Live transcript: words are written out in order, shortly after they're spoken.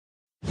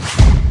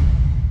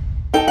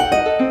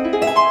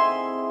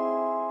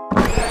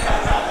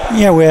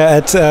Yeah, we're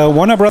at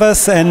Warner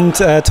Brothers and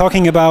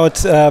talking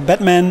about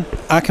Batman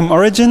Arkham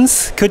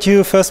Origins. Could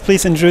you first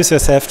please introduce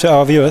yourself to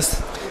our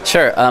viewers?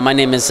 Sure. My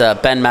name is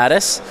Ben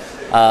Mattis.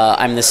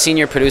 I'm the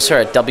senior producer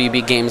at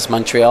WB Games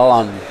Montreal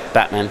on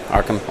Batman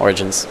Arkham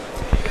Origins.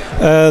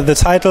 The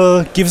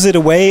title gives it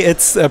away.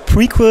 It's a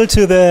prequel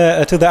to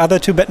the other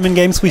two Batman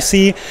games we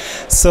see.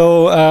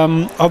 So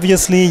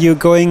obviously you're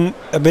going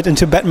a bit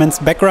into Batman's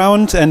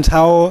background and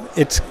how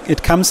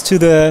it comes to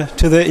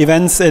the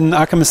events in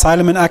Arkham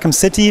Asylum and Arkham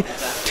City.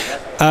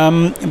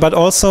 But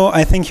also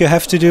I think you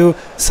have to do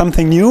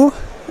something new.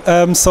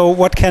 So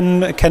what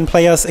can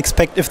players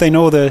expect if they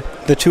know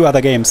the two other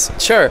games?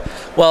 Sure.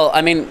 Well,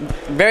 I mean,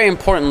 very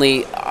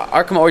importantly,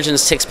 Arkham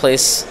Origins takes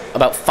place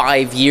about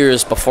 5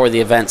 years before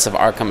the events of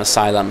Arkham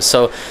Asylum.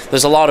 So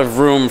there's a lot of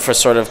room for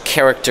sort of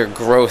character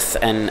growth,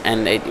 and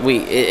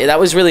that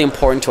was really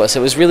important to us. It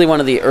was really one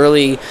of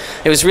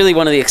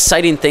the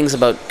exciting things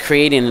about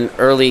creating an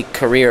early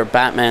career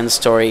Batman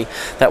story,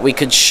 that we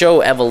could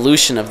show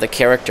evolution of the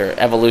character,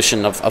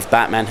 evolution of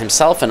Batman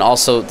himself, and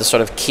also the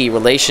sort of key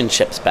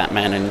relationships,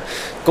 Batman and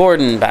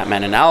Gordon,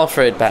 Batman and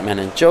Alfred, Batman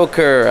and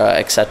Joker,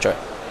 etc.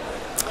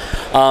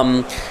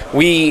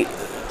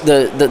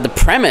 The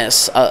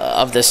premise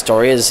of this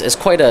story is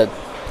quite a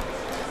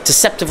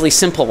deceptively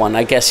simple one,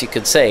 I guess you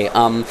could say.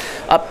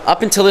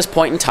 Up until this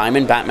point in time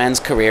in Batman's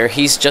career,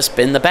 he's just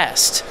been the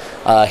best.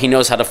 He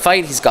knows how to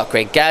fight. He's got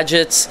great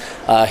gadgets.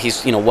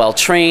 He's well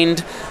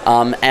trained,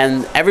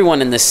 and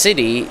everyone in the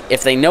city,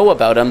 if they know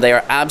about him, they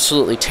are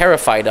absolutely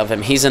terrified of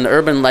him. He's an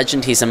urban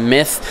legend. He's a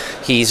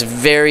myth. He's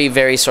very,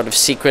 very sort of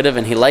secretive,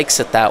 and he likes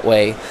it that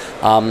way.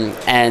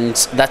 And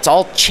that's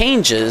all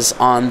changes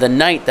on the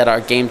night that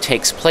our game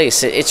takes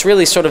place. It's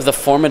really sort of the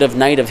formative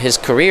night of his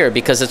career,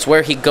 because it's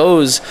where he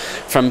goes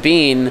from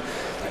being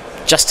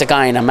just a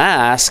guy in a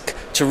mask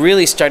to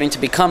really starting to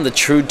become the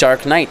true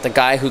Dark Knight, the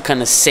guy who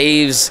kind of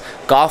saves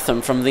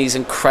Gotham from these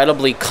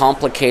incredibly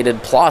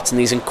complicated plots and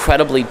these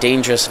incredibly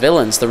dangerous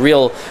villains. The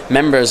real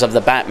members of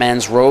the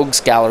Batman's Rogues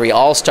Gallery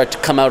all start to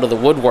come out of the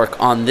woodwork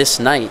on this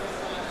night.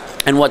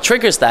 And what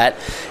triggers that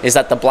is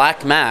that the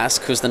Black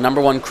Mask, who's the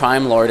 #1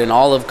 crime lord in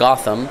all of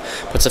Gotham,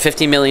 puts a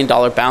 $50 million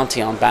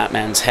bounty on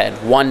Batman's head,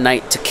 one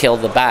night to kill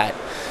the Bat.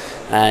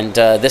 And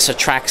this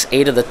attracts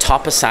 8 of the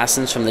top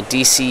assassins from the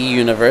DC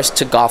universe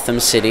to Gotham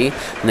City.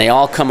 And they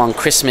all come on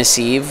Christmas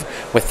Eve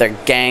with their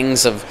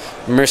gangs of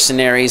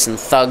mercenaries and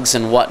thugs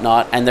and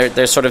whatnot. And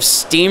they're sort of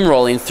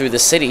steamrolling through the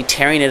city,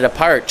 tearing it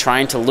apart,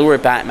 trying to lure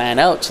Batman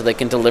out so they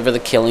can deliver the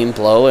killing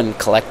blow and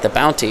collect the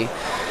bounty.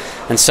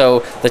 And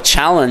so the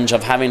challenge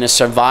of having to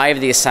survive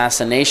the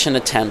assassination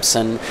attempts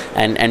and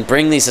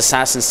bring these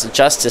assassins to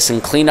justice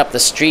and clean up the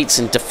streets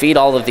and defeat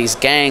all of these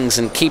gangs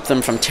and keep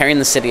them from tearing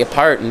the city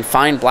apart and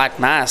find Black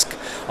Mask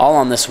all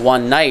on this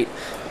one night,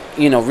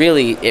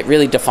 it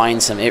really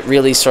defines him. It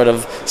really sort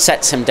of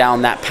sets him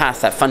down that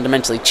path that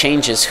fundamentally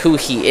changes who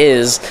he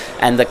is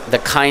and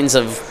the kinds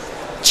of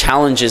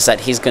challenges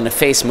that he's going to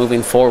face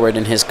moving forward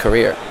in his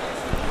career.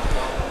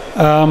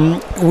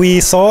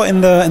 We saw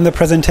in the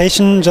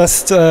presentation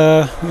just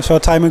a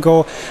short time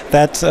ago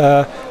that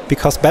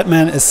because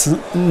Batman is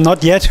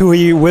not yet who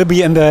he will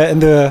be in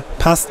the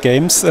past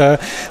games,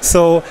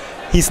 so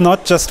he's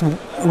not just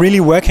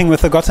really working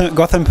with the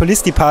Gotham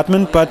Police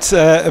Department, but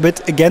a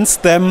bit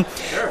against them.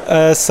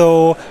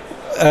 So,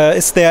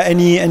 is there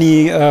any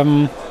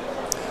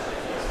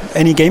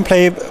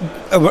gameplay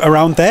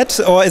around that,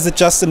 or is it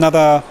just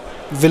another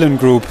villain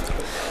group?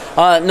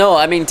 No,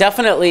 I mean,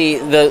 definitely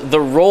the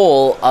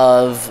role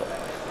of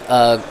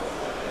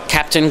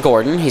Captain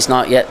Gordon, he's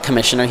not yet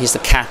commissioner, he's the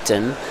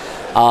captain,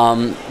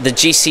 the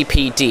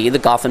GCPD, the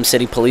Gotham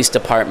City Police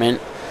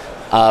Department,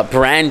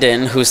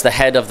 Brandon, who's the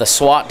head of the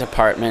SWAT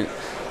department,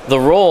 the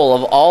role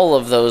of all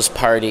of those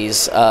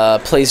parties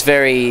plays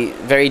very,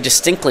 very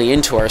distinctly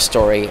into our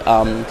story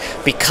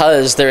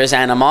because there is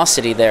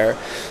animosity there.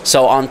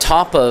 So on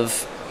top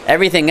of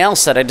everything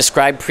else that I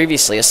described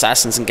previously,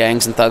 assassins and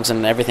gangs and thugs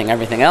and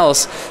everything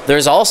else,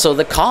 there's also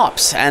the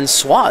cops and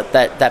SWAT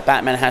that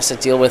Batman has to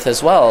deal with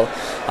as well.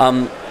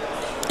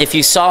 If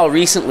you saw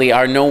recently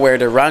our Nowhere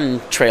to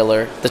Run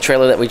trailer, the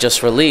trailer that we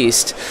just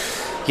released,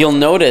 you'll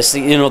notice,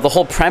 the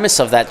whole premise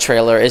of that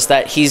trailer is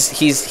that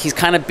he's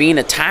kind of being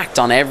attacked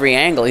on every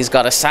angle. He's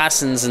got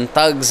assassins and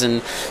thugs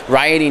and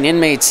rioting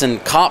inmates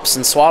and cops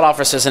and SWAT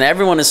officers, and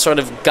everyone is sort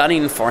of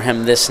gunning for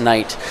him this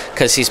night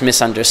because he's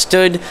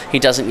misunderstood. He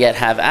doesn't yet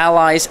have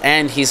allies,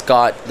 and he's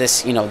got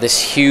this,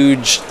 this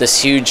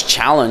huge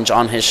challenge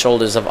on his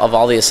shoulders of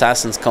all the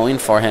assassins going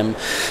for him.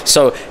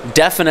 So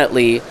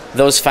definitely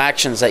those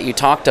factions that you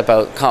talked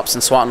about, cops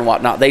and SWAT and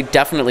whatnot, they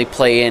definitely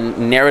play in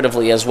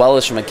narratively as well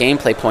as from a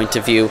gameplay point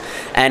of view,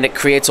 and it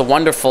creates a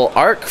wonderful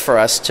arc for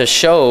us to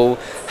show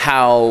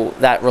how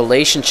that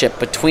relationship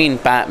between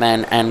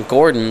Batman and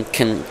Gordon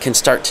can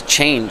start to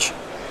change,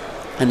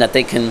 and that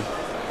they can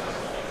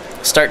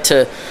start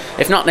to,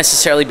 if not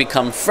necessarily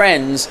become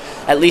friends,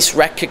 at least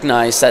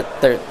recognize that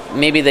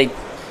maybe they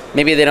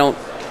don't,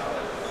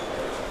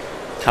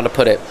 how to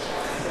put it,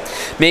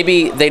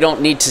 maybe they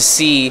don't need to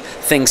see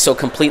things so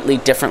completely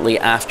differently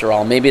after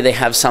all. Maybe they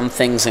have some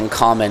things in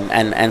common,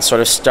 and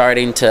sort of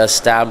starting to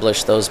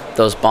establish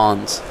those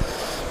bonds.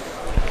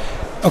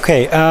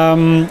 Okay,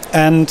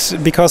 and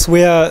because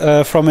we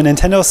are from a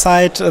Nintendo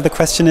side, the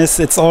question is,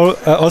 it's all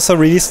also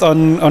released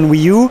on Wii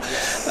U.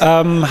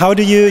 How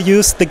do you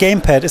use the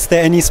gamepad? Is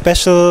there any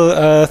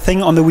special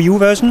thing on the Wii U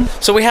version?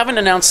 So we haven't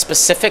announced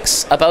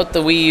specifics about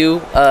the Wii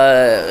U.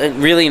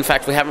 Really, in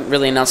fact, we haven't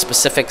really announced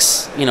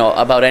specifics,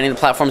 about any of the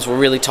platforms. We'll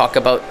really talk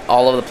about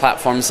all of the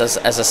platforms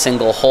as a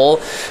single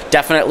whole.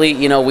 Definitely,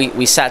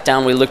 we sat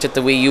down, we looked at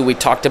the Wii U, we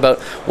talked about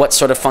what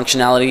sort of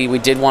functionality we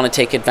did want to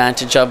take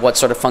advantage of, what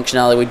sort of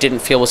functionality we didn't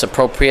feel was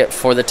appropriate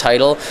for the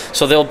title.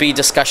 So there'll be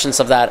discussions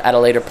of that at a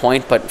later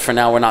point, but for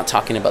now we're not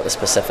talking about the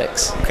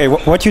specifics. Okay,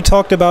 what you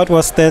talked about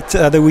was that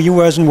the Wii U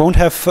version won't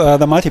have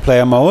the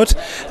multiplayer mode.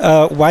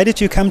 Why did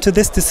you come to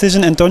this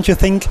decision, and don't you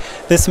think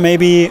this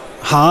maybe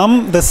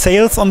harm the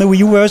sales on the Wii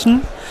U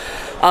version?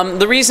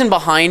 The reason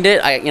behind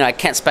it, I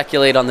can't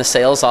speculate on the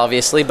sales,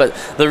 obviously, but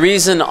the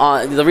reason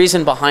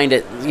behind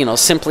it,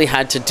 simply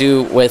had to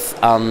do with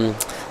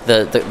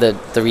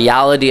the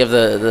reality of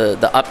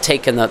the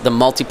uptake and the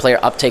multiplayer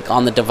uptake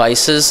on the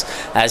devices.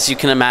 As you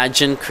can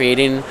imagine,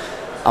 creating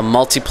a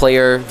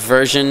multiplayer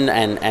version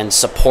and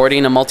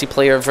supporting a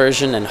multiplayer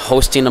version and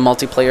hosting a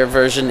multiplayer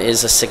version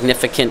is a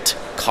significant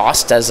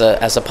cost as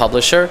a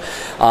publisher,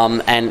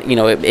 and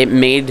it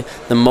made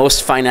the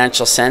most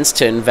financial sense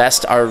to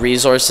invest our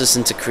resources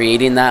into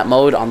creating that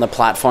mode on the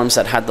platforms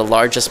that had the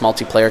largest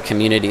multiplayer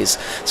communities.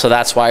 So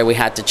that's why we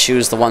had to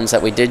choose the ones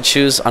that we did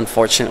choose,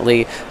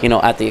 unfortunately,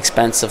 at the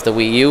expense of the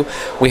Wii U.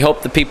 We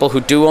hope the people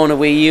who do own a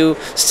Wii U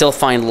still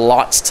find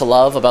lots to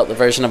love about the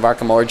version of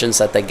Arkham Origins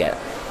that they get.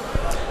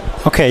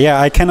 Okay, yeah,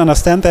 I can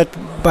understand that,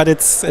 but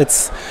it's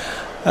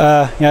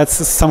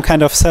some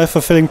kind of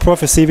self-fulfilling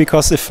prophecy,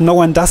 because if no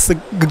one does the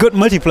good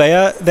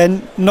multiplayer,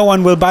 then no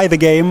one will buy the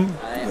game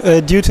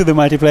due to the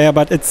multiplayer.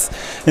 But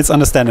it's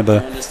understandable.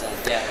 I understand.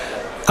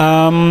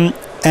 Yeah.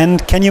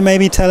 And can you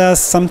maybe tell us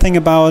something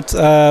about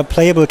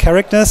playable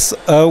characters?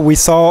 We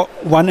saw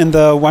one in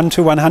the 1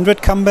 to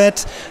 100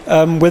 combat.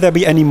 Will there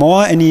be any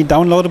more? Any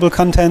downloadable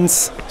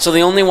contents? So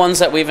the only ones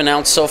that we've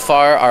announced so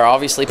far are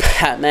obviously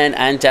Batman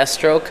and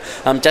Deathstroke.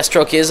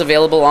 Deathstroke is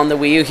available on the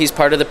Wii U. He's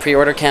part of the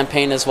pre-order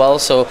campaign as well.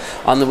 So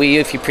on the Wii U,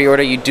 if you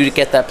pre-order, you do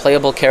get that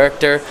playable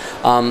character.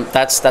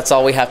 That's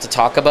all we have to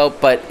talk about.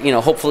 But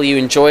hopefully you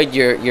enjoyed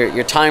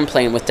your time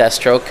playing with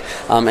Deathstroke,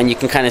 and you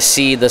can kind of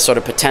see the sort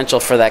of potential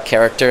for that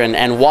character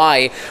and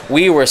why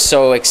we were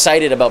so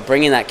excited about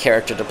bringing that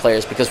character to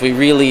players, because we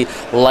really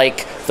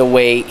like the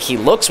way he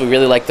looks, we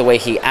really like the way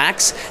he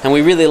acts, and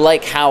we really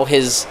like how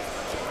his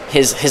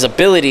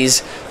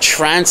abilities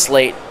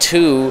translate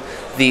to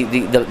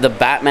the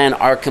Batman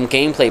Arkham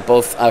gameplay,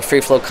 both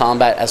free flow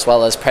combat as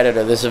well as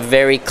Predator. There's a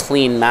very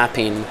clean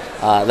mapping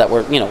that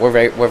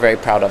we're very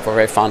proud of. We're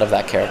very fond of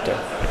that character.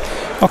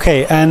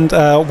 Okay, and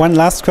one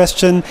last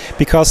question,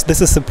 because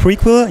this is a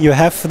prequel, you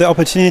have the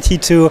opportunity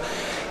to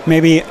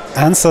maybe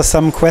answer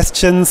some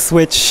questions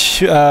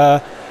which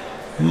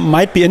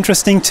might be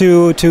interesting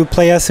to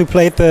players who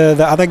played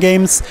the other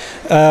games.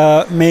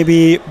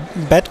 Maybe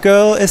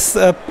Batgirl is...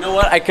 You know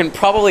what? I can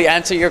probably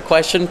answer your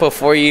question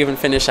before you even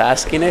finish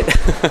asking it.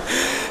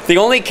 The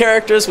only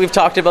characters we've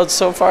talked about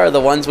so far are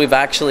the ones we've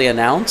actually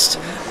announced.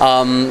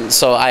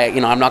 So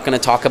I'm not going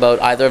to talk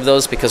about either of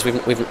those because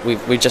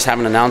we just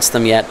haven't announced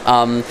them yet.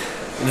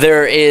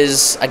 There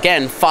is,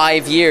 again,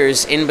 5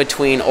 years in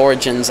between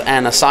Origins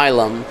and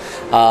Asylum.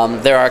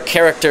 There are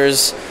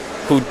characters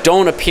who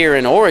don't appear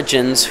in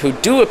Origins who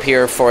do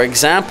appear, for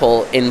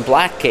example, in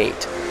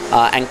Blackgate.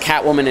 And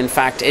Catwoman, in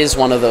fact, is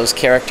one of those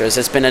characters.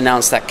 It's been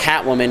announced that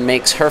Catwoman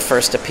makes her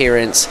first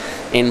appearance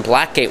in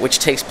Blackgate, which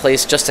takes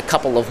place just a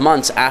couple of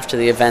months after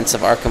the events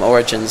of Arkham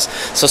Origins.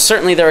 So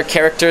certainly there are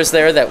characters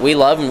there that we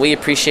love and we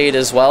appreciate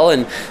as well,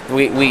 and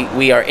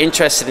we are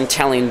interested in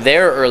telling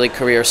their early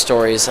career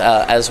stories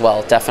as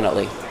well,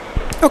 definitely.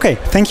 Okay,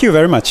 thank you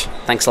very much.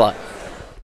 Thanks a lot.